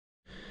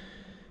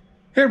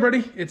Hey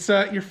everybody, it's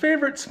your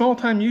favorite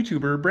small-time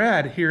YouTuber,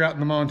 Brad, here out in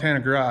the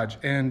Montana garage.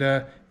 And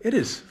it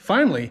is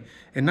finally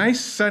a nice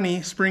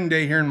sunny spring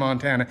day here in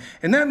Montana.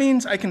 And that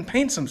means I can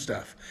paint some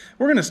stuff.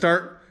 We're gonna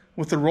start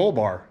with the roll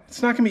bar.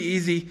 It's not gonna be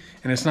easy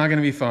and it's not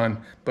gonna be fun,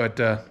 but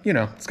you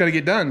know, it's gotta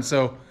get done.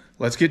 So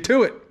let's get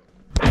to it.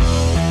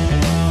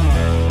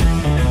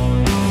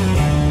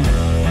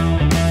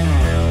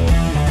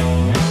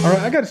 All right,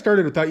 I got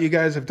started without you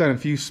guys. I've done a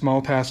few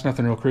small tasks,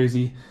 nothing real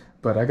crazy,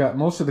 but I got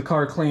most of the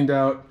car cleaned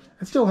out.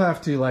 I still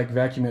have to like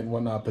vacuum it and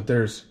whatnot, but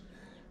there's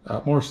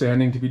more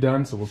sanding to be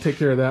done, so we'll take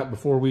care of that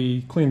before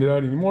we clean it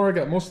out anymore. I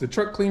got most of the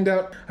truck cleaned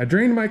out. I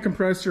drained my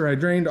compressor, I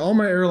drained all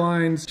my air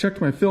lines, checked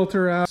my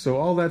filter out, so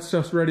all that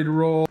stuff's ready to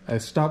roll. I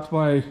stopped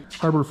by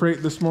Harbor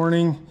Freight this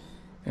morning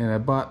and I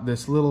bought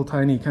this little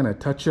tiny kind of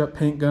touch-up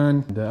paint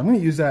gun. And, I'm gonna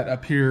use that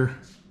up here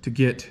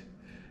to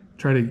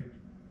try to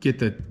get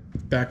the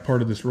back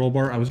part of this roll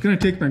bar. I was gonna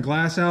take my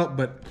glass out,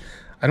 but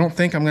I don't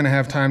think I'm gonna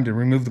have time to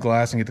remove the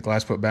glass and get the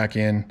glass put back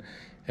in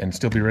and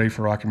still be ready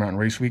for Rocky Mountain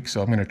Race Week. So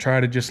I'm gonna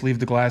try to just leave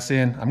the glass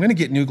in. I'm gonna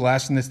get new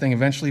glass in this thing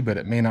eventually, but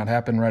it may not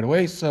happen right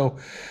away. So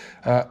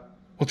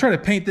we'll try to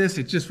paint this.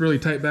 It's just really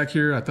tight back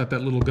here. I thought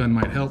that little gun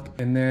might help.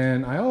 And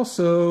then I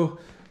also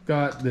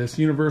got this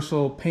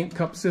universal paint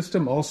cup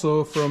system,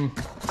 also from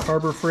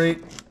Harbor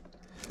Freight.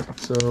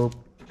 So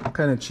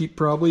kind of cheap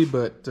probably,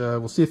 but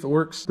we'll see if it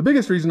works. The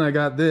biggest reason I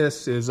got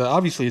this is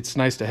obviously it's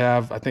nice to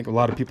have. I think a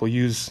lot of people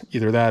use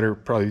either that or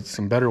probably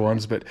some better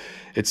ones, but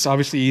it's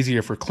obviously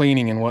easier for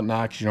cleaning and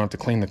whatnot because you don't have to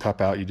clean the cup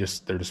out.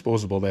 They're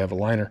disposable, they have a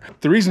liner.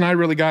 The reason I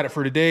really got it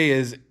for today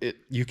is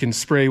you can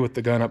spray with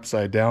the gun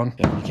upside down,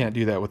 and you can't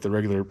do that with the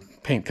regular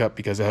paint cup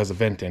because it has a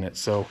vent in it.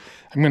 So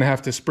I'm gonna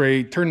have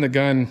to turn the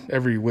gun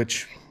every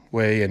which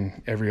way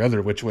and every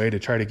other which way to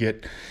try to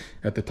get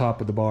at the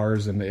top of the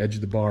bars and the edge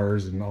of the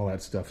bars and all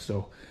that stuff.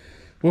 So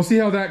we'll see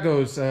how that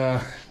goes.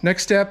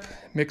 Next step,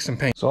 mix some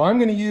paint. So I'm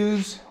gonna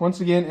use,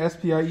 once again,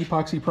 SPI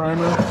epoxy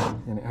primer,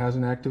 and it has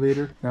an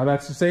activator. Now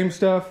that's the same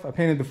stuff I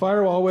painted the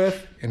firewall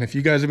with, and if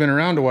you guys have been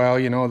around a while,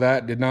 you know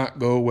that did not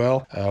go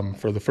well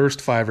for the first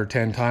 5 or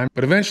 10 times.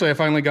 But eventually I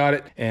finally got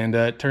it, and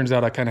it turns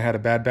out I kind of had a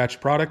bad batch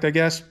of product, I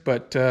guess.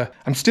 But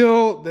I'm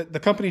still, the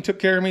company took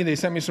care of me. They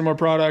sent me some more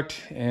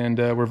product, and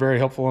were very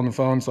helpful on the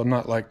phone, so I'm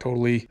not like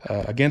totally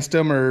against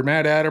them or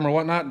mad at them or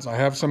whatnot. So I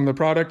have some of the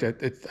product. I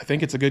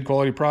think it's a good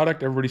quality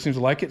product. Everybody seems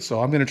to like it,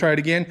 so I'm gonna try it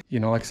again. You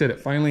know, like I said,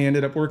 it finally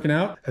ended up working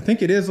out. I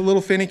think it is a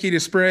little finicky to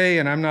spray,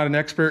 and I'm not an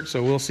expert,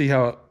 so we'll see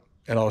how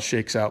it all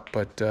shakes out.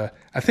 But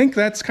I think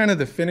that's kind of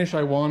the finish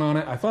I want on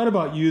it. I thought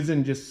about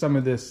using just some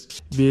of this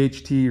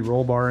VHT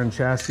roll bar and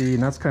chassis,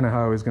 and that's kind of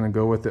how I was going to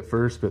go with it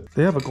first. But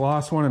they have a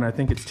gloss one, and I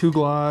think it's 2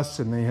 gloss,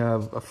 and they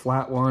have a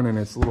flat one, and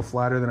it's a little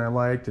flatter than I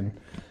liked. And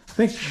I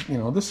think, you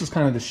know, this is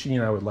kind of the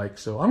sheen I would like.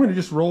 So I'm going to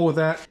just roll with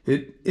that.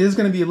 It is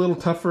going to be a little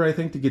tougher, I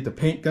think, to get the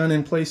paint gun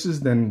in places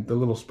than the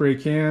little spray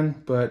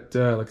can. But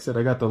like I said,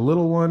 I got the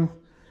little one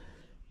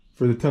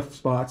for the tough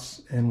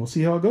spots, and we'll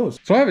see how it goes.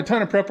 So I have a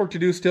ton of prep work to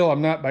do still.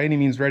 I'm not by any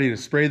means ready to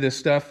spray this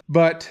stuff,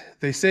 but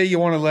they say you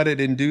want to let it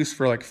induce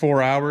for like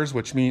 4 hours,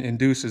 which means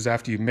induce is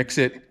after you mix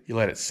it, you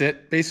let it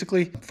sit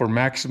basically for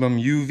maximum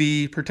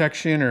UV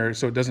protection, or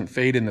so it doesn't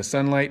fade in the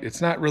sunlight.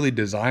 It's not really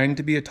designed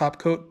to be a top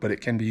coat, but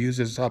it can be used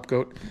as a top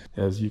coat.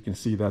 As you can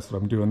see, that's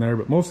what I'm doing there,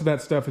 but most of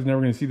that stuff is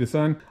never going to see the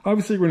sun.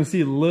 Obviously, we're going to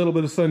see a little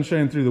bit of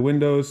sunshine through the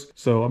windows,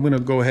 so I'm going to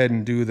go ahead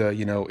and do the,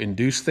 you know,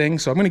 induce thing.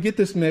 So I'm going to get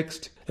this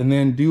mixed and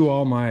then do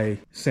all my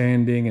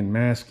sanding and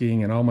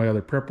masking and all my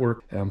other prep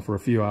work for a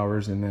few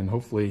hours, and then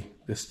hopefully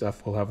this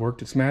stuff will have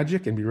worked its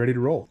magic and be ready to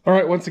roll. All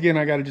right, once again,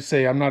 I got to just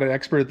say I'm not an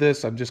expert at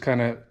this. I'm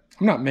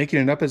not making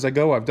it up as I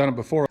go. I've done it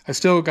before. I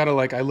still got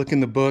to I look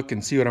in the book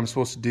and see what I'm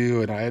supposed to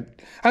do, and I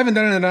haven't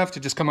done it enough to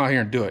just come out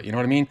here and do it, you know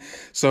what I mean?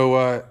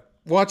 So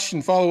watch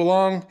and follow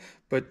along,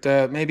 but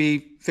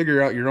maybe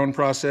figure out your own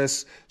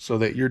process so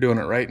that you're doing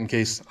it right in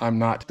case I'm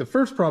not. The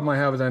first problem I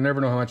have is I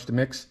never know how much to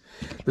mix.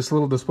 This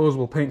little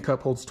disposable paint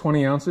cup holds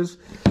 20 ounces,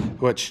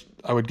 which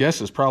I would guess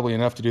is probably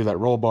enough to do that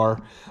roll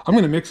bar. I'm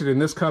going to mix it in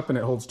this cup, and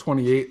it holds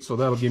 28, so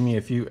that'll give me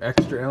a few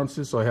extra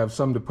ounces. So I have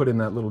some to put in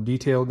that little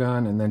detail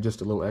gun, and then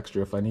just a little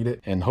extra if I need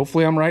it. And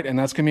hopefully I'm right, and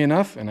that's going to be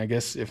enough. And I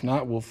guess if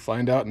not, we'll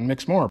find out and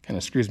mix more. Kind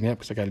of screws me up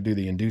because I got to do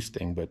the induce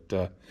thing,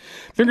 but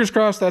fingers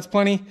crossed, that's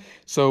plenty.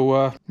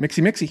 So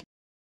mixy mixy.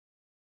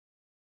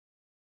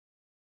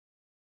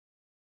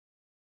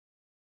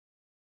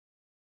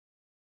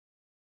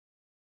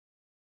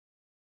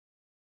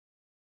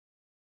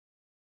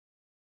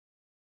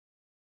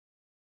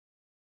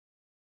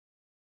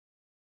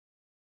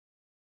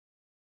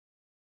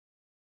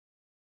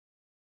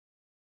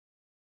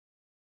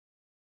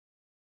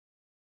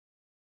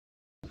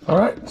 All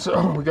right,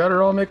 so we got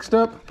her all mixed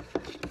up.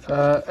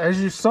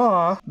 As you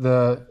saw,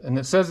 and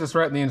it says this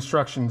right in the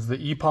instructions, the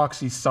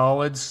epoxy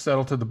solids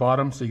settle to the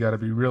bottom, so you got to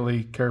be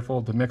really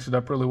careful to mix it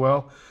up really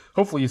well.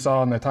 Hopefully you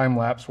saw in the time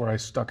lapse where I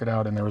stuck it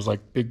out and there was like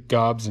big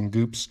gobs and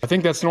goops. I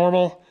think that's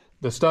normal.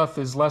 The stuff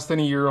is less than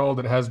a year old.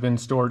 It has been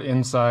stored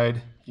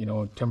inside, you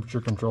know, temperature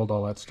controlled,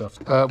 all that stuff.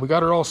 We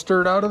got her all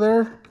stirred out of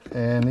there,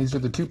 and these are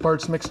the 2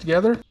 parts mixed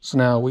together. So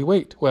now we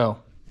wait.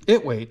 Well,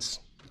 It waits.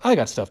 I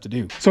got stuff to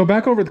do. So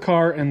back over the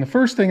car, and the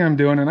first thing I'm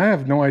doing, and I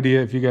have no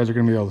idea if you guys are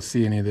gonna be able to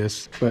see any of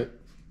this, but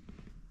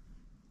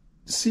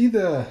see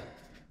the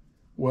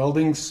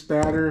welding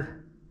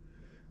spatter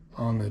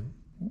on the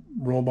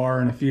roll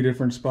bar in a few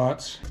different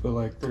spots? But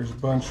like there's a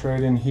bunch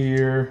right in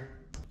here,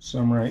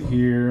 some right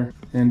here,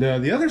 and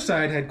the other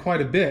side had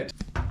quite a bit.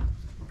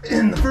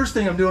 And the first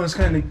thing I'm doing is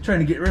kind of trying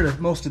to get rid of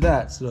most of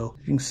that. So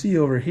you can see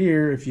over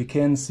here, if you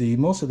can see,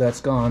 most of that's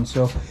gone.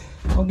 So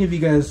I'll give you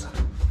guys,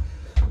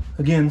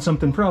 again,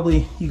 something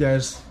probably you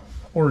guys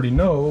already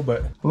know,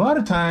 but a lot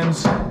of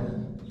times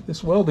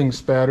this welding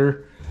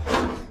spatter,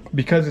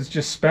 because it's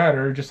just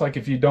spatter, just like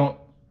if you don't,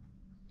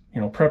 you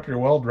know, prep your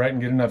weld right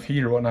and get enough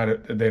heat or whatnot,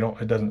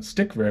 it doesn't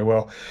stick very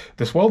well.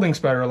 This welding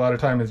spatter a lot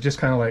of time is just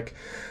kind of like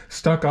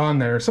stuck on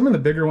there. Some of the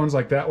bigger ones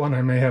like that one,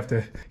 I may have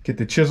to get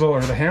the chisel or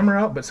the hammer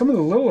out, but some of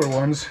the littler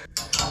ones,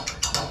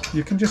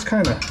 you can just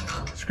kind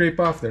of scrape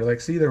off there.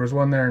 Like see, there was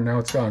one there and now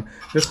it's gone.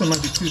 This one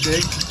might be too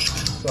big,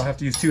 so I'll have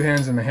to use two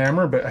hands and the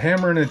hammer, but a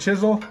hammer and a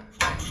chisel,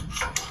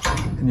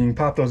 and you can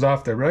pop those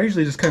off there. But I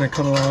usually just kind of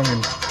come along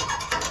and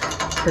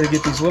try to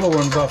get these little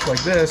ones off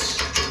like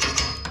this.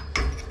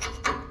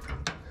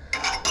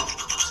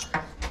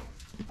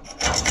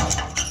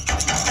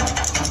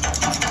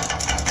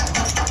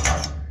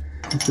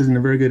 This isn't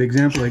a very good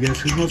example, I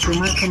guess, because most of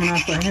them aren't coming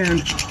off by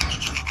hand.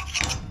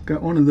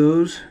 Got one of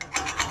those.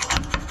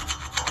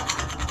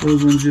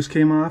 Those ones just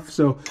came off.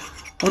 So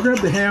I'll grab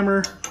the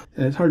hammer.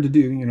 It's hard to do,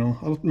 you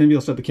know. Maybe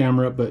I'll set the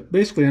camera up, but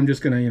basically I'm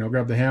just gonna, you know,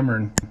 grab the hammer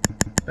and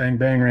bang,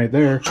 bang right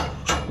there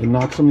and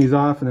knock some of these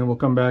off, and then we'll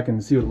come back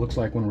and see what it looks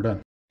like when we're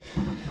done.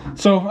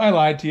 So I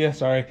lied to you,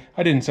 sorry.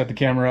 I didn't set the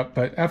camera up,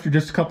 but after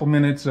just a couple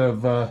minutes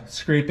of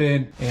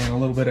scraping and a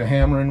little bit of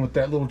hammering with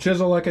that little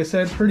chisel, like I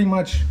said, pretty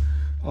much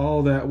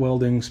all that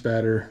welding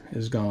spatter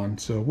is gone.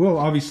 So we'll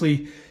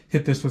obviously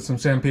hit this with some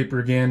sandpaper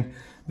again.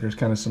 There's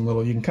kind of some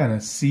little, you can kind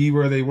of see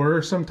where they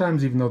were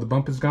sometimes, even though the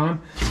bump is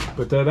gone.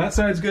 But that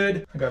side's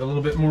good. I got a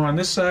little bit more on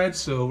this side,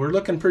 so we're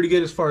looking pretty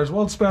good as far as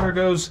weld spatter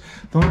goes.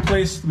 The only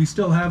place we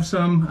still have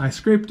some, I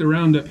scraped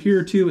around up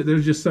here too, but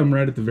there's just some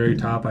right at the very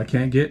top I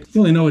can't get.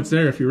 You only know it's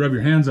there if you rub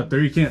your hands up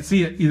there. You can't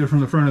see it either from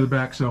the front or the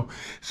back. So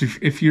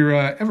if you're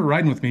ever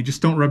riding with me,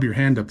 just don't rub your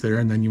hand up there,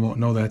 and then you won't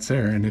know that's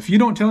there. And if you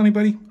don't tell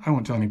anybody, I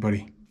won't tell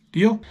anybody.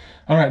 Deal?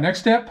 All right, next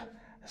step.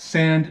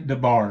 Sand the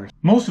bars.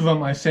 Most of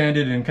them I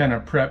sanded and kind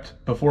of prepped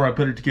before I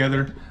put it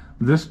together.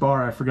 This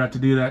bar I forgot to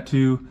do that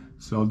too,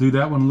 so I'll do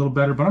that one a little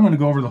better, but I'm going to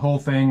go over the whole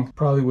thing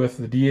probably with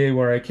the DA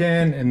where I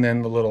can, and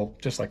then the little,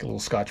 just like a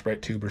little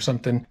Scotch-Brite tube or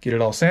something, get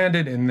it all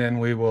sanded, and then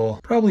we will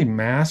probably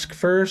mask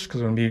first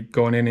because we're going to be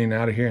going in and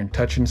out of here and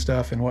touching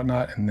stuff and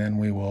whatnot, and then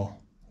we will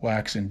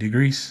wax and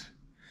degrease,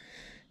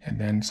 and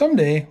then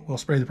someday we'll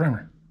spray the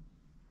primer,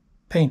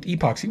 paint,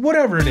 epoxy,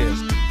 whatever it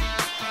is.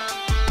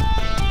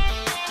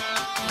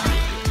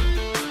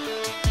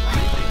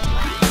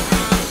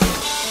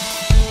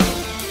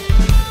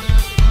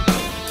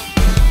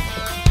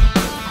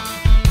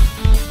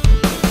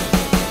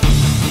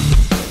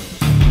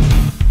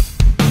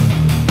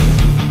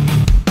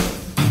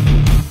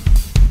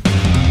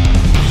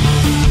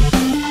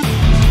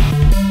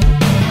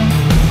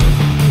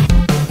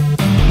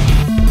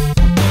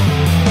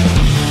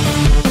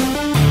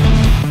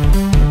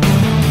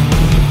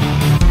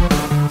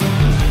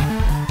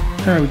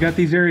 All right, we got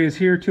these areas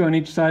here too on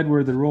each side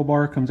where the roll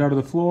bar comes out of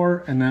the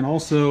floor, and then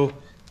also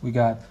we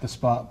got the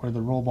spot where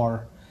the roll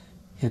bar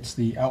hits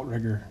the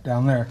outrigger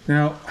down there.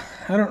 Now,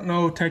 I don't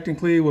know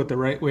technically what the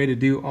right way to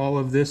do all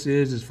of this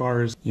is as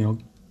far as, you know,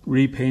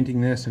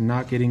 repainting this and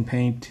not getting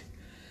paint.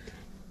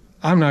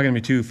 I'm not gonna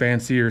be too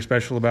fancy or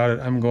special about it.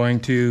 I'm going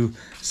to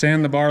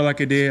sand the bar like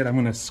I did. I'm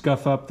gonna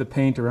scuff up the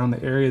paint around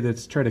the area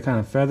that's try to kind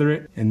of feather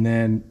it, and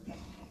then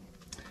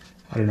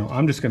I don't know,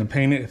 I'm just gonna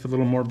paint it. If a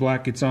little more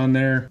black gets on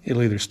there,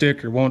 it'll either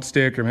stick or won't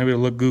stick, or maybe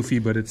it'll look goofy,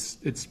 but it's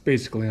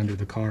basically under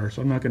the car.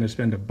 So I'm not gonna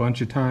spend a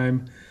bunch of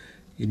time,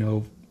 you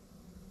know,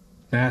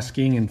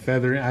 masking and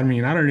feathering. I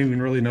mean, I don't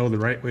even really know the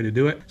right way to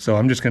do it. So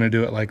I'm just gonna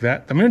do it like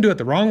that. I'm gonna do it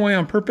the wrong way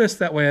on purpose.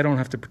 That way I don't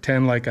have to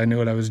pretend like I knew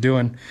what I was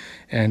doing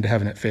and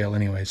having it fail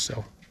anyways.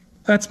 So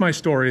that's my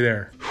story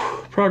there.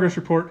 Progress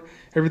report.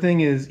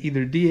 Everything is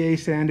either DA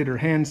sanded or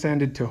hand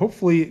sanded to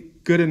hopefully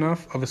good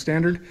enough of a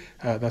standard.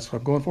 That's what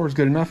I'm going for, is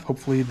good enough.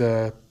 Hopefully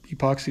the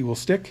epoxy will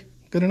stick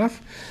good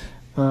enough.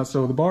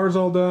 So the bar's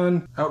all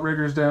done.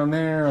 Outrigger's down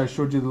there. I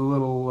showed you the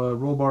little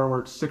roll bar where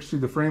it sticks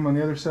through the frame on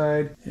the other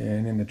side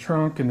and in the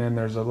trunk. And then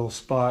there's a little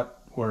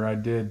spot where I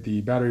did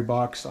the battery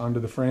box onto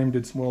the frame,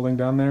 did some welding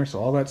down there. So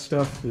all that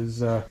stuff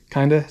is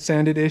kind of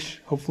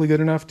sanded-ish, hopefully good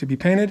enough to be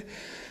painted.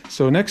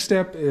 So next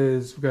step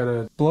is we've got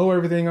to blow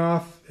everything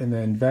off and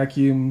then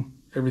vacuum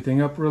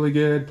everything up really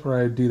good.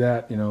 Probably do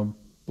that, you know,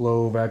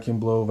 blow, vacuum,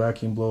 blow,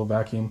 vacuum, blow,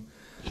 vacuum,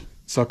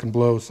 suck and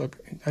blow, suck.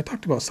 I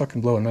talked about suck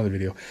and blow in another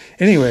video.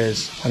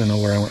 Anyways, I don't know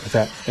where I went with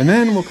that. And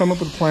then we'll come up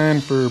with a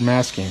plan for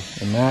masking,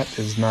 and that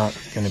is not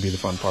going to be the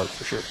fun part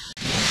for sure.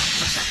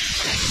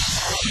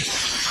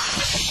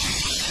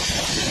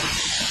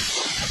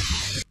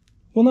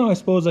 Well, now I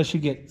suppose I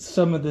should get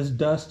some of this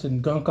dust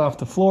and gunk off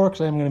the floor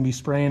because I'm going to be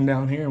spraying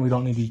down here and we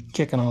don't need to be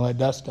kicking all that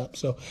dust up.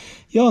 So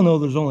y'all know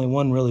there's only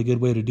one really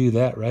good way to do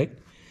that, right?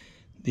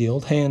 The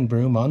old hand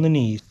broom on the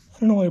knees. I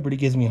don't know why everybody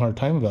gives me a hard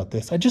time about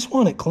this. I just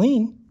want it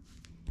clean.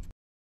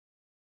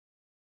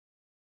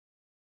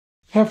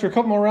 After a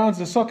couple more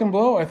rounds of suck and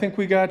blow, I think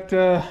we got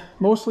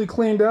mostly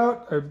cleaned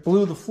out. I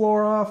blew the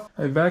floor off.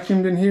 I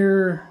vacuumed in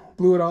here,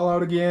 blew it all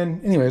out again.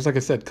 Anyways, like I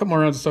said, a couple more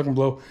rounds of suck and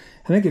blow.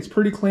 I think it's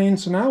pretty clean.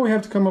 So now we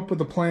have to come up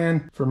with a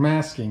plan for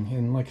masking.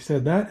 And like I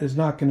said, that is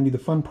not going to be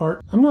the fun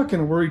part. I'm not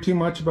going to worry too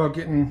much about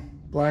getting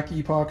black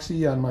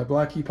epoxy on my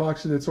black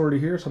epoxy that's already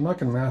here. So I'm not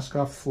going to mask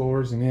off the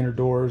floors and the inner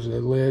doors or the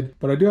lid.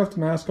 But I do have to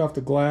mask off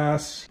the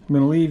glass. I'm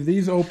going to leave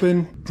these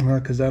open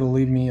because that'll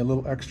leave me a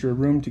little extra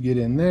room to get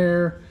in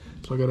there.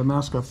 So I got to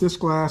mask off this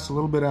glass a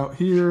little bit out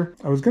here.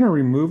 I was going to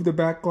remove the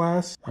back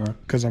glass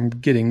because I'm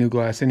getting new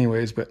glass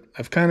anyways, but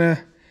I've kind of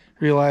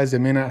realized I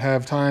may not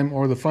have time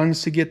or the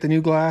funds to get the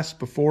new glass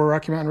before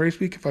Rocky Mountain Race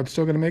Week if I'm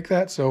still going to make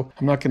that. So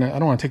I'm not going to, I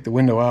don't want to take the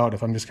window out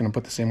if I'm just going to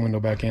put the same window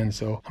back in.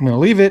 So I'm going to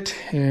leave it.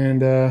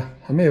 And I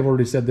may have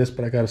already said this,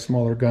 but I got a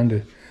smaller gun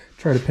to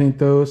try to paint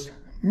those.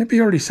 Maybe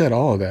I already said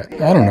all of that.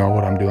 I don't know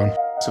what I'm doing.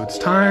 So it's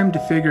time to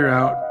figure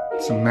out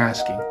some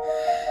masking.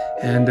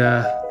 And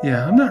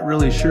yeah, I'm not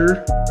really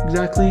sure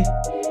exactly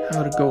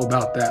how to go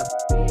about that.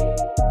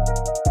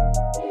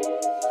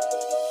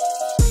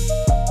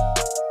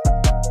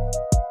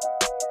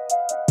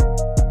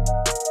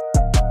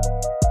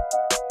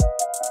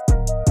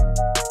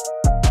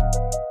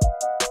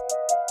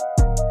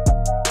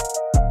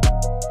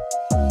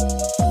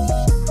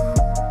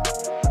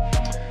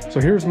 So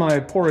here's my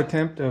poor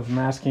attempt of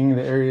masking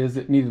the areas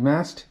that needed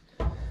masked.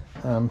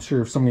 I'm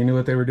sure if somebody knew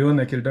what they were doing,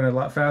 they could have done it a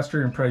lot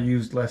faster and probably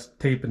used less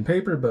tape and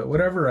paper, but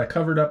whatever, I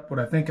covered up what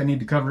I think I need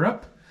to cover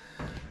up.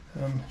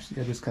 See,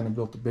 I just kind of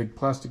built a big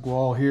plastic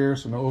wall here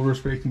so no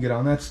overspray can get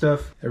on that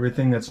stuff.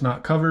 Everything that's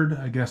not covered,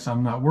 I guess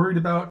I'm not worried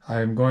about.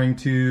 I'm going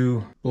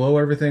to blow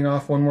everything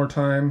off one more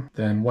time,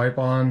 then wipe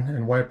on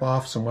and wipe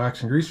off some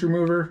wax and grease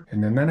remover,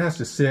 and then that has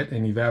to sit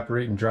and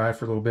evaporate and dry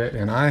for a little bit,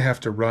 and I have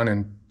to run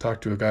and talk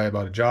to a guy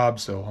about a job,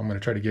 so I'm going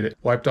to try to get it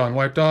wiped on,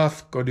 wiped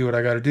off, go do what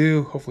I got to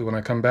do. Hopefully when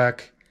I come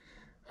back,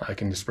 I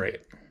can just spray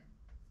it.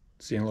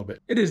 See you in a little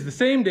bit. It is the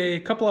same day, a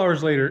couple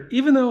hours later.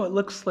 Even though it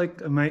looks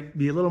like I might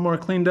be a little more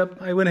cleaned up,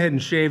 I went ahead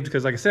and shaved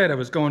because, like I said, I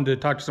was going to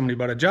talk to somebody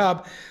about a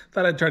job.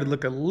 Thought I'd try to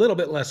look a little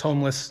bit less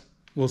homeless.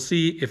 We'll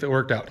see if it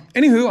worked out.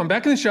 Anywho, I'm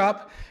back in the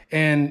shop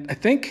and I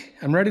think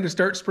I'm ready to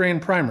start spraying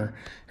primer.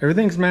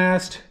 Everything's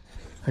masked.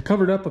 I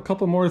covered up a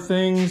couple more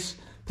things,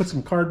 put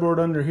some cardboard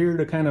under here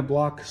to kind of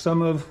block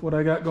some of what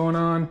I got going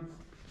on.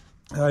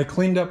 I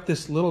cleaned up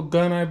this little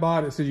gun I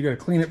bought. It says you got to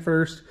clean it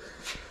first.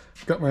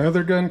 Got my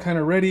other gun kind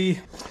of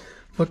ready.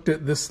 Looked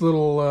at this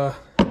little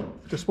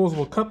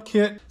disposable cup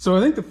kit. So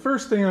I think the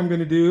first thing I'm going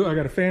to do, I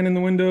got a fan in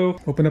the window,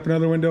 open up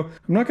another window.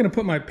 I'm not going to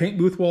put my paint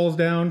booth walls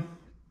down.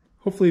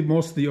 Hopefully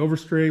most of the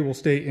overspray will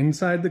stay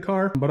inside the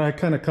car, but I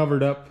kind of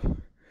covered up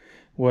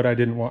what I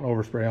didn't want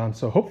overspray on.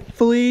 So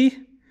hopefully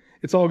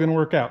it's all going to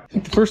work out. I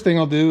think the first thing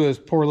I'll do is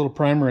pour a little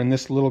primer in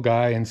this little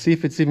guy and see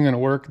if it's even going to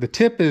work. The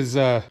tip is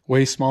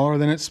way smaller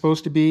than it's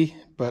supposed to be,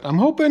 but I'm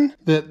hoping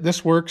that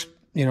this works.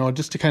 You know,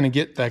 just to kind of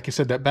get, like I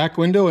said, that back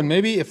window, and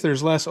maybe if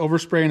there's less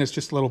overspray and it's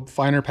just a little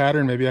finer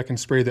pattern, maybe I can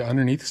spray the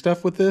underneath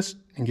stuff with this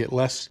and get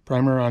less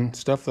primer on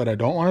stuff that I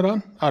don't want it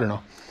on. I don't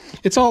know.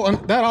 It's all,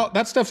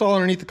 that stuff's all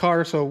underneath the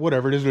car, so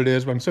whatever, it is what it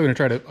is, but I'm still gonna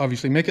try to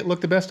obviously make it look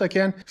the best I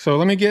can.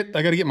 So I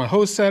gotta get my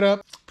hose set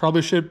up.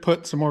 Probably should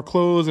put some more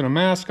clothes and a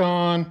mask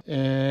on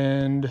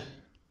and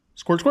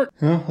squirt, squirt.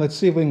 Well, let's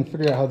see if we can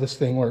figure out how this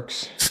thing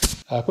works.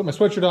 I put my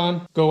sweatshirt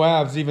on, go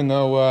Avs, even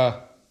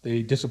though,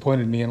 they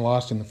disappointed me and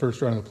lost in the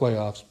first round of the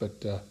playoffs,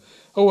 but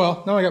oh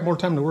well, now I got more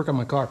time to work on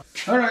my car.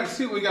 All right, let's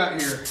see what we got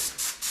here.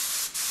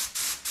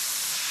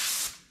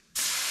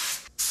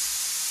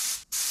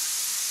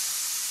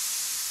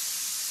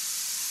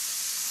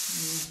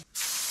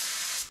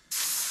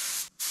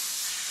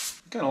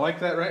 Kind of like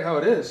that right how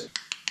it is.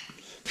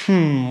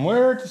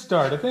 Where to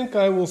start? I think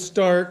I will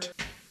start,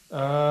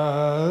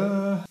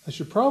 I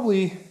should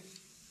probably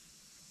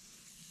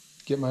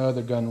get my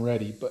other gun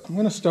ready, but I'm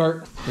gonna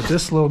start with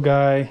this little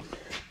guy,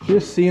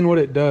 just seeing what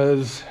it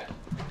does.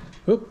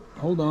 Oop,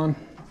 hold on,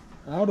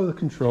 out of the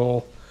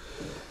control.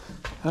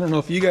 I don't know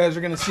if you guys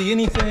are gonna see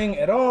anything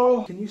at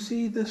all. Can you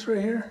see this right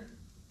here?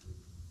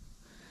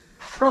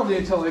 Probably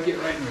until I get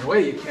right in your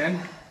way you can.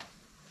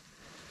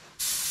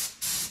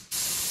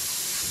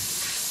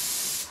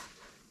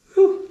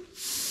 Whew.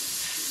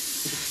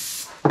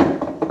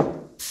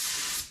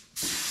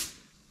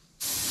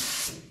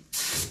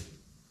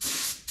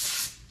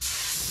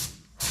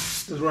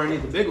 This is where I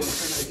need the big one,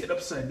 so I gotta get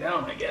upside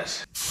down, I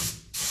guess.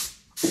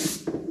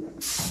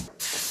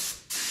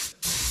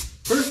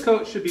 First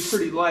coat should be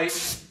pretty light,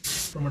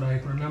 from what I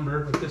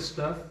remember with this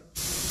stuff.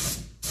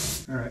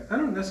 All right, I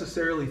don't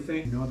necessarily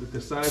think, that the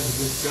size of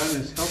this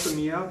gun is helping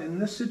me out in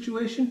this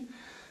situation.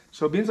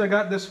 So being I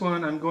got this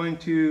one, I'm going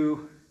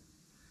to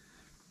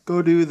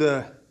go do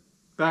the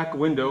back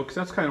window, because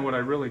that's kind of what I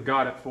really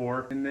got it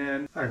for. And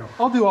then, I don't know,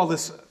 I'll do all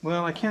this.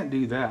 Well, I can't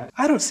do that.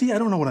 I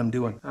don't know what I'm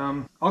doing.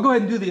 I'll go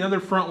ahead and do the other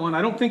front one.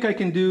 I don't think I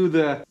can do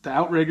the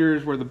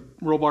outriggers where the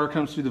roll bar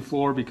comes through the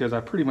floor, because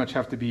I pretty much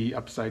have to be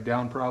upside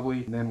down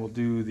probably. And then we'll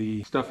do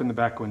the stuff in the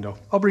back window.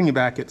 I'll bring you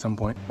back at some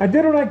point. I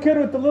did what I could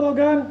with the little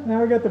gun.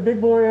 Now we got the big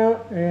boy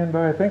out, and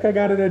I think I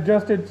got it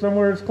adjusted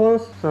somewhere as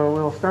close. So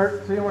we'll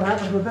start seeing what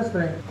happens with this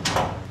thing.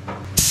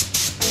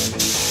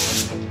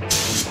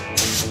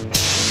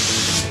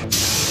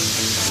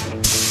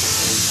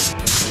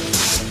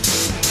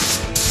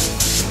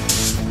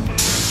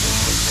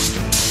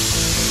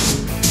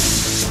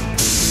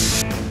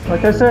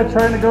 Like I said,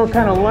 trying to go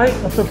kind of light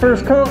with the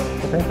first coat.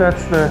 I think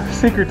that's the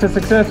secret to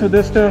success with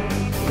this stuff.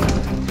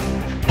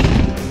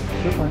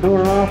 Put my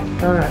door off.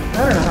 All right,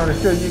 I don't know how to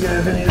show you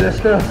guys any of this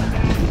stuff.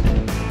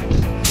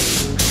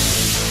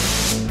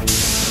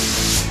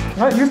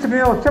 I used to be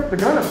able to tip the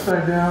gun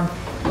upside down.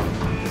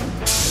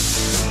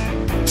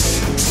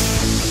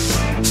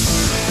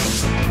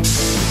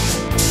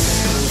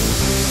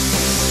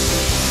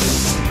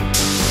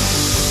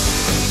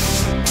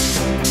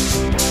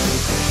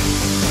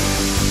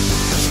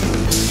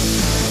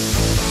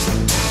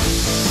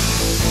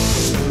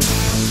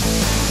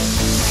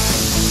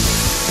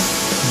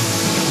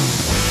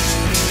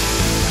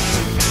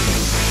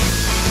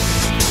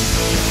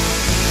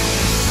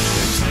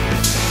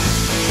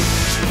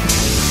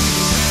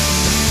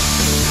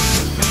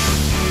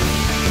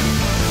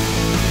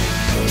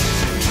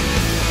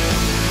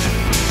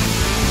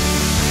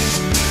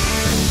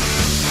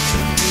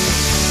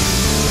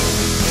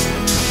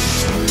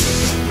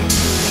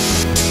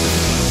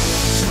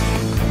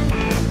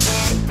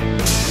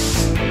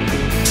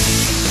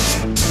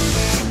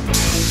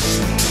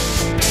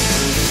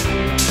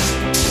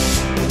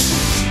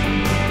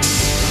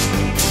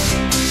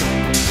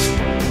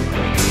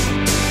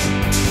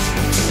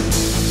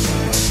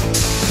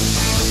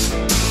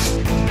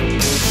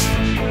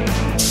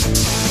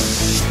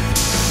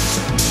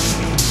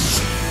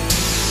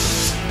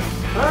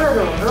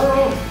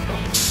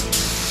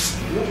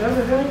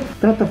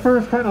 Got the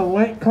first kind of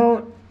light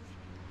coat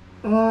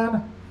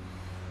on.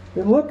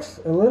 It looks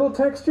a little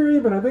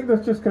textury, but I think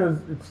that's just because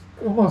it's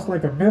almost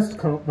like a mist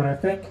coat. But I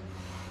think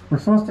we're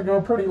supposed to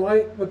go pretty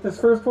light with this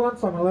first one,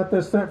 so I'm gonna let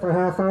this sit for a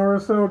half hour or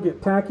so,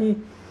 get tacky,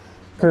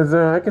 because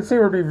I can see it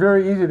would be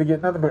very easy to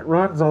get nothing but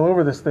runs all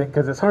over this thing,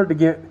 because it's hard to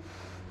get,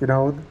 you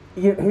know,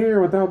 get here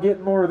without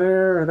getting more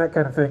there and that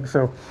kind of thing.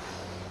 So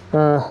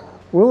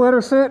we'll let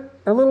her sit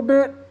a little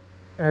bit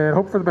and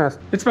hope for the best.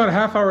 It's about a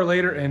half hour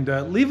later, and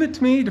leave it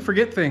to me to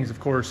forget things, of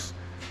course.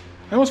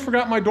 I almost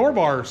forgot my door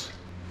bars.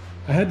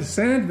 I had to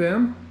sand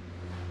them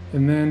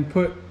and then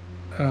put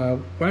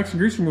wax and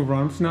grease remover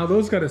on them. So now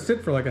those got to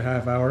sit for like a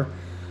half hour.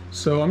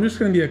 So I'm just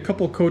going to be a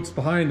couple coats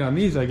behind on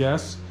these, I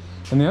guess.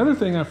 And the other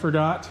thing I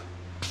forgot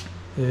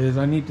is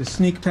I need to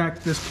sneak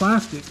pack this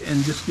plastic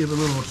and just give a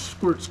little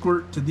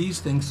squirt to these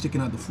things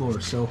sticking out the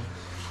floor. So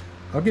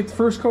I'll get the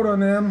first coat on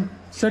them,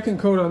 second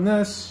coat on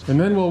this, and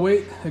then we'll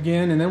wait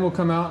again, and then we'll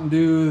come out and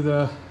do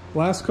the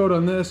last coat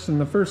on this and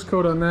the first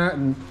coat on that.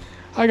 And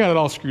I got it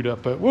all screwed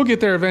up, but we'll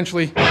get there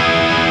eventually.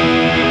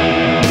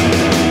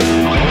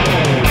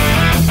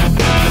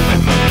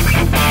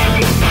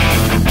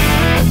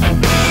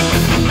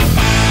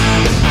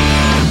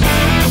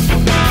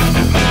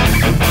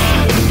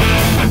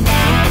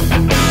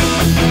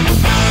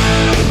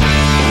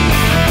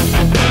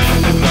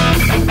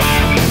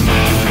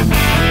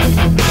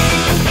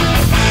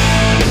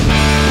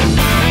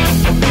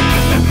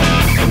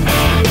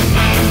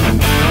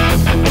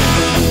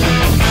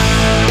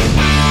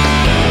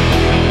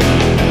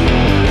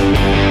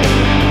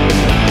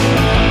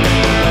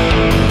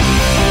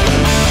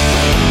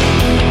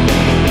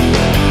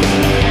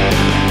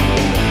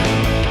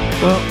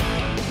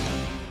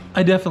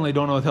 I definitely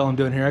don't know what the hell I'm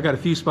doing here. I got a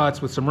few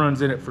spots with some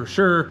runs in it for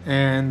sure,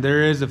 and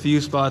there is a few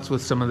spots with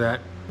some of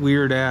that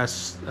weird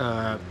ass,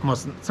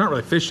 almost, it's not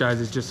really fish eyes,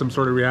 it's just some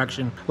sort of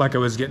reaction like I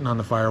was getting on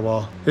the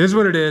firewall. It is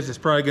what it is. It's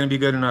probably gonna be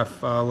good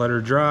enough. I'll let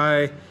her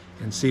dry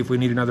and see if we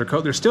need another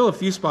coat. There's still a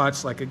few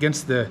spots like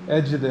against the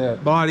edge of the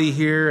body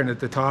here, and at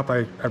the top I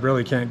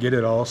really can't get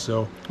it all,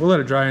 so we'll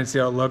let it dry and see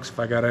how it looks. If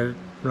I gotta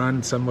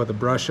run some with a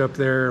brush up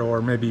there, or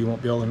maybe you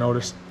won't be able to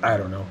notice. I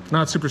don't know.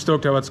 Not super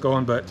stoked how it's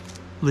going, but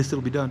at least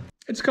it'll be done.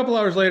 It's a couple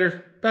hours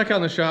later, back out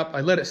in the shop.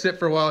 I let it sit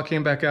for a while, I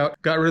came back out,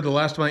 got rid of the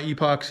last of my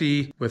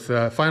epoxy with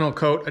a final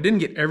coat. I didn't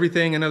get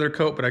everything another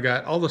coat, but I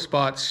got all the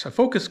spots. I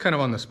focused kind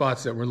of on the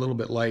spots that were a little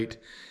bit light,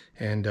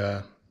 and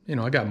you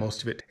know, I got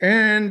most of it.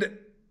 And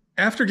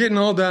after getting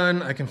all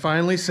done, I can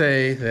finally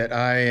say that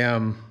I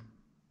am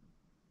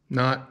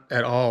not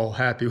at all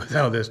happy with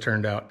how this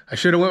turned out. I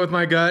should have went with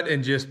my gut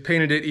and just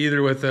painted it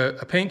either with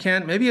a paint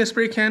can. Maybe a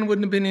spray can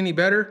wouldn't have been any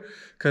better,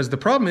 because the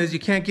problem is you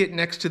can't get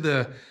next to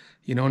the,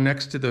 you know,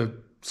 next to the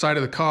side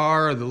of the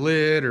car or the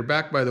lid or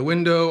back by the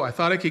window. I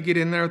thought I could get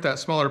in there with that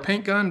smaller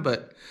paint gun,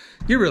 but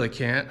you really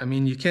can't. I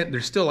mean, you can't,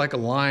 there's still like a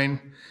line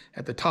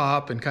at the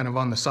top and kind of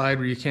on the side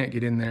where you can't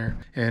get in there.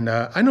 And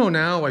I know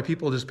now why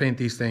people just paint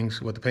these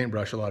things with the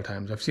paintbrush a lot of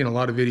times. I've seen a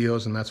lot of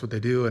videos and that's what they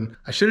do. And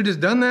I should have just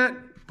done that,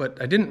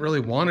 but I didn't really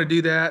want to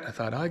do that. I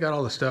thought, oh, I got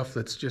all the stuff,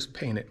 let's just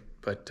paint it.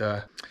 But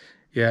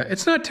yeah,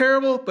 it's not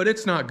terrible, but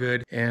it's not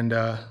good. And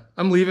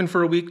I'm leaving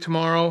for a week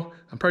tomorrow.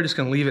 I'm probably just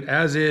gonna leave it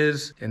as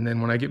is. And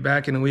then when I get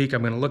back in a week,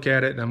 I'm gonna look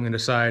at it and I'm gonna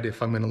decide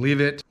if I'm gonna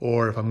leave it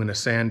or if I'm gonna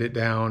sand it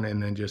down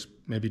and then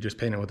maybe just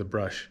paint it with a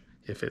brush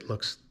if it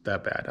looks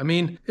that bad. I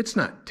mean, it's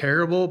not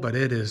terrible, but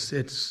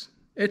it's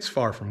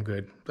far from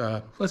good.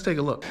 Let's take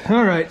a look.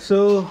 All right,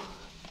 so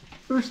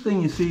first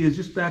thing you see is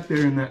just back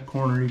there in that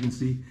corner, you can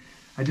see,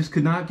 I just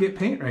could not get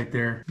paint right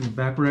there.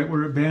 Back right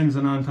where it bends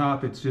and on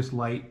top, it's just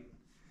light.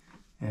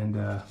 And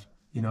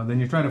you know, then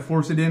you try to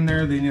force it in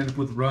there, then you end up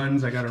with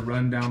runs. I got a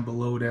run down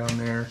below down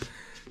there.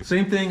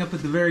 Same thing up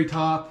at the very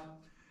top.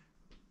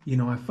 You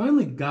know, I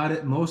finally got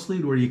it mostly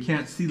to where you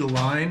can't see the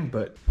line,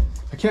 but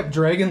I kept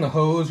dragging the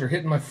hose or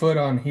hitting my foot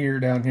on here,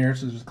 down here,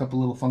 so there's a couple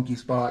little funky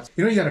spots.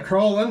 You know, you gotta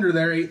crawl under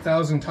there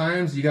 8,000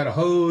 times. You got a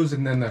hose,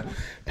 and then the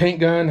paint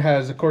gun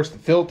has, of course, the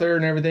filter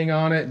and everything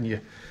on it, and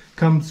you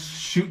come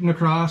shooting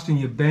across and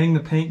you bang the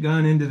paint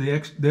gun into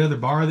the other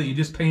bar that you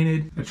just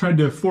painted. I tried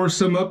to force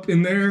some up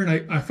in there,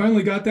 and I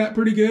finally got that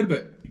pretty good,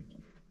 but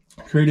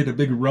created a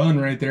big run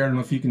right there. I don't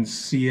know if you can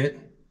see it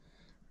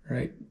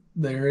right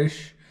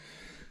there-ish.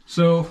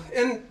 So,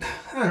 and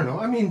I don't know,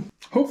 I mean,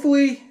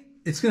 hopefully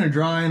it's gonna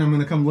dry and I'm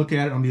gonna come look at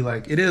it and I'll be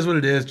like, it is what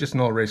it is, just an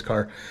old race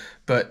car.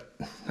 But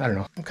I don't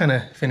know, I'm kind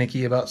of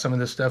finicky about some of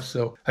this stuff.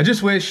 So I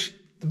just wish,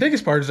 the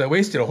biggest part is I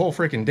wasted a whole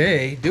freaking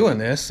day doing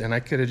this, and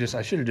I should have just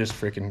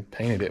freaking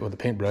painted it with a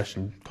paintbrush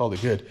and called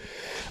it good.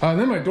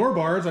 Then my door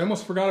bars, I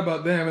almost forgot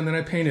about them, and then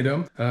I painted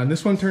them. And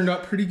this one turned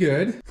out pretty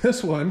good.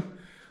 This one,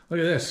 look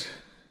at this.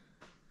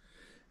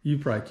 You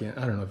probably can't,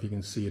 I don't know if you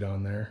can see it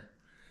on there.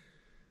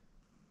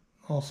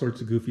 All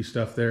sorts of goofy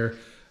stuff there.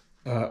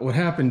 What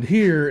happened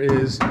here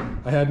is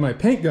I had my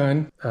paint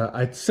gun,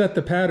 I set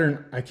the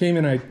pattern, I came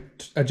in, I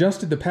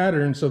adjusted the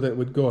pattern so that it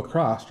would go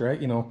across, right?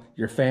 You know,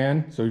 your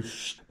fan, so,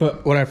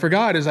 but what I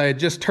forgot is I had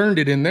just turned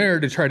it in there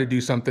to try to do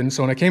something.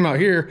 So when I came out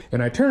here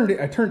and I turned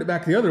it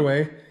back the other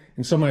way.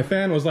 And so my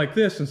fan was like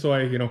this. And so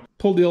I, you know,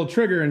 pulled the old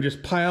trigger and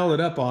just piled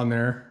it up on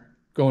there,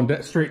 going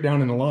straight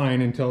down in the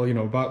line until, you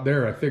know, about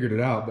there, I figured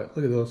it out. But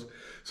look at those.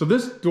 So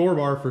this door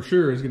bar for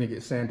sure is gonna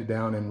get sanded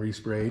down and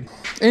resprayed.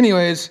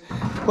 Anyways,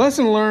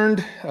 lesson learned.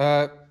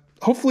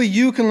 Hopefully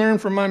you can learn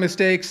from my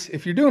mistakes.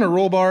 If you're doing a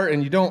roll bar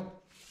and you don't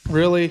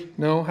really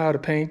know how to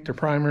paint or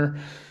primer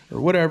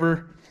or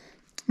whatever,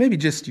 maybe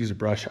just use a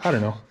brush. I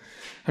don't know.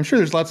 I'm sure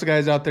there's lots of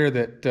guys out there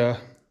that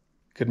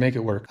could make it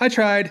work. I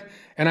tried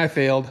and I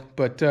failed,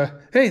 but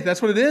hey, that's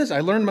what it is.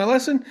 I learned my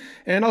lesson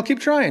and I'll keep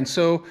trying.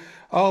 So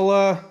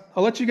I'll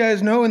let you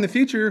guys know in the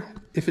future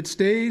if it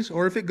stays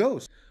or if it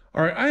goes.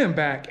 All right, I am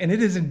back, and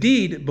it is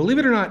indeed, believe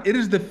it or not, it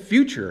is the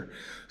future.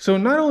 So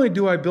not only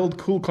do I build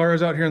cool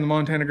cars out here in the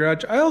Montana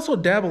garage, I also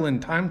dabble in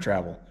time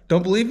travel.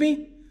 Don't believe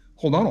me?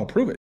 Hold on, I'll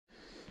prove it.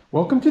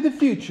 Welcome to the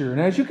future, and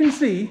as you can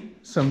see,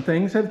 some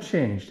things have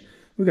changed.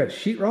 We've got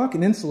sheetrock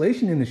and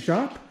insulation in the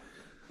shop.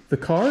 The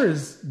car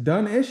is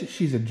done-ish,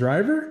 she's a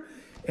driver,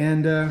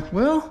 and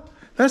well,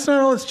 that's not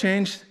all that's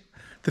changed.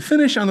 The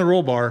finish on the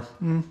roll bar,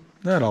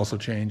 that also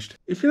changed.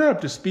 If you're not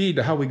up to speed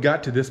to how we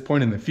got to this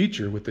point in the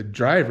future with the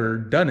driver,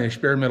 done-ish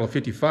Bare Metal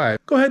 55,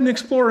 go ahead and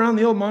explore around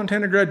the old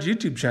Montana Garage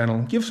YouTube channel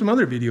and give some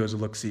other videos a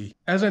look-see.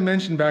 As I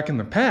mentioned back in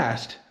the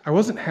past, I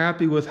wasn't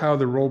happy with how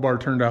the roll bar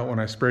turned out when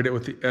I sprayed it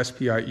with the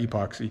SPI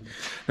epoxy.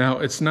 Now,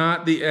 it's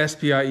not the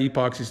SPI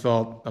epoxy's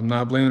fault. I'm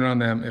not blaming it on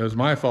them. It was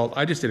my fault.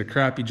 I just did a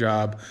crappy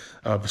job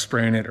of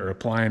spraying it or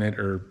applying it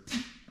or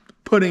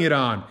putting it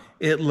on.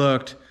 It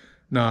looked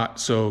not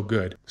so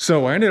good.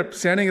 So I ended up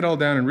sanding it all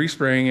down and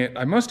respraying it.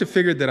 I must have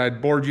figured that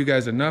I'd bored you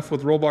guys enough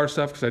with roll bar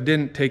stuff because I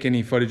didn't take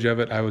any footage of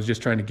it. I was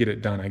just trying to get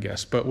it done, I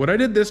guess. But what I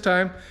did this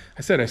time,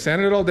 I said I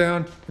sanded it all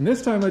down, and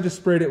this time I just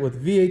sprayed it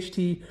with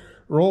VHT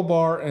roll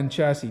bar and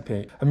chassis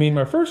paint. I mean,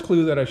 my first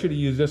clue that I should have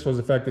used this was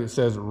the fact that it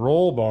says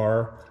roll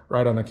bar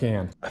right on the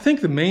can. I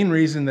think the main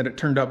reason that it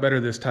turned out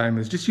better this time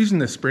is just using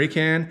the spray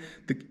can.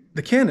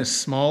 The can is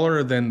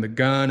smaller than the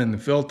gun and the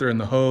filter and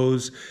the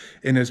hose,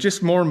 and it's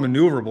just more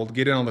maneuverable to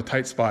get in all the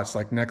tight spots,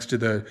 like next to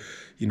the,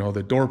 you know,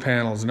 the door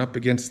panels and up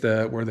against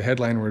where the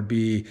headliner would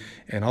be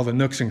and all the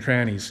nooks and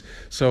crannies.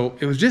 So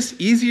it was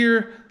just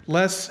easier,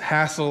 less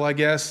hassle, I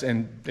guess,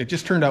 and it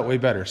just turned out way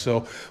better. So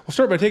we'll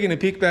start by taking a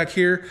peek back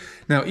here.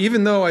 Now,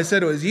 even though I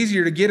said it was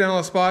easier to get in all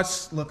the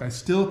spots, look, I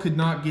still could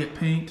not get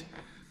paint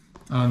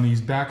on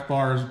these back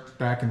bars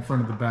back in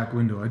front of the back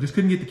window. I just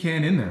couldn't get the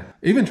can in there.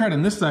 I even tried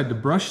on this side to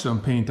brush some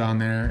paint on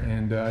there,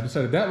 and I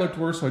decided that looked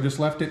worse, so I just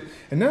left it.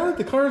 And now that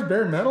the car is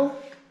bare metal,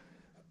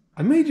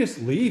 I may just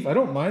leave. I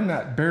don't mind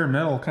that bare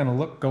metal kind of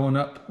look going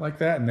up like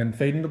that and then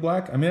fading to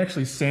black. I may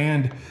actually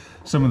sand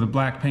some of the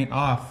black paint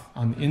off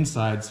on the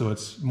inside so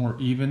it's more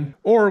even.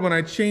 Or when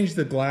I change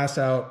the glass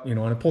out, you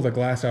know, when I pull the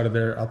glass out of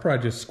there, I'll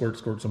probably just squirt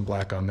some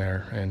black on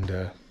there,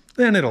 and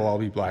then it'll all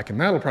be black, and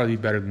that'll probably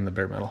be better than the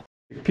bare metal.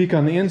 Peek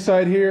on the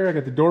inside here. I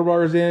got the door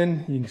bars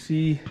in. You can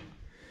see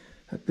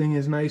that thing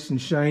is nice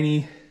and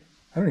shiny.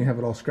 I don't even have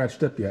it all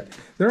scratched up yet.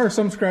 There are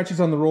some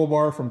scratches on the roll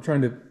bar from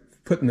trying to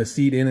putting the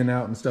seat in and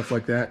out and stuff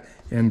like that.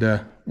 And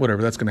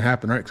whatever, that's gonna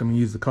happen, right? Because I'm gonna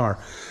use the car.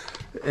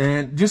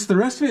 And just the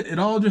rest of it, it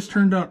all just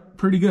turned out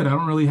pretty good. I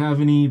don't really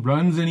have any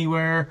runs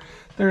anywhere.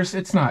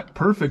 It's not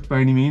perfect by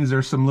any means.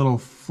 There's some little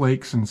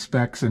flakes and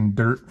specks and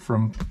dirt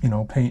from, you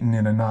know, painting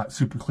in a not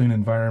super clean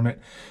environment.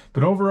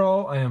 But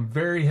overall, I am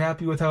very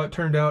happy with how it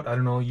turned out. I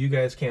don't know, you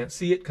guys can't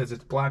see it because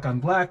it's black on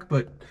black,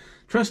 but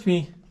trust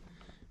me,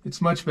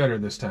 it's much better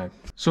this time.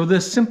 So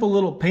this simple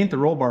little paint the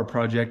roll bar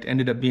project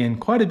ended up being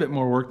quite a bit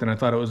more work than I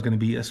thought it was going to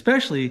be,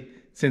 especially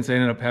since I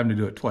ended up having to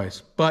do it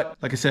twice. But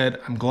like I said,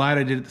 I'm glad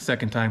I did it the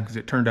second time because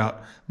it turned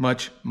out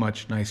much,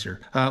 much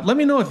nicer. Let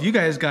me know if you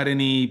guys got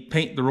any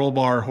paint the roll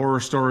bar horror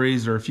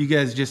stories, or if you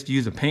guys just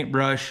use a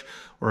paintbrush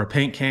or a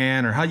paint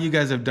can, or how you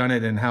guys have done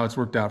it and how it's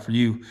worked out for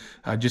you.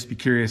 Just be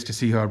curious to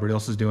see how everybody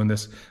else is doing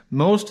this.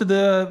 Most of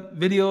the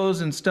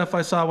videos and stuff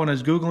I saw when I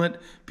was Googling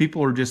it,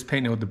 people were just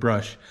painting it with the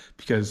brush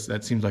because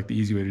that seems like the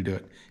easy way to do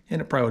it.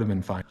 And it probably would have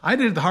been fine. I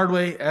did it the hard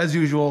way, as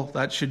usual.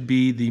 That should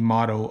be the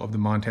motto of the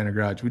Montana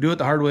Garage. We do it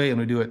the hard way, and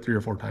we do it 3 or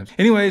 4 times.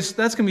 Anyways,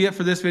 that's gonna be it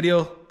for this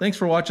video. Thanks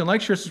for watching.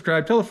 Like, share,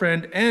 subscribe, tell a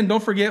friend. And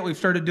don't forget, we've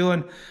started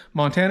doing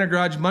Montana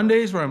Garage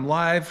Mondays, where I'm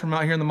live from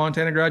out here in the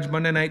Montana Garage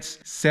Monday nights,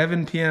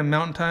 7 p.m.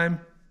 Mountain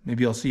Time.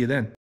 Maybe I'll see you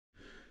then.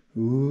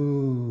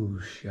 Ooh,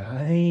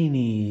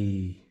 shiny.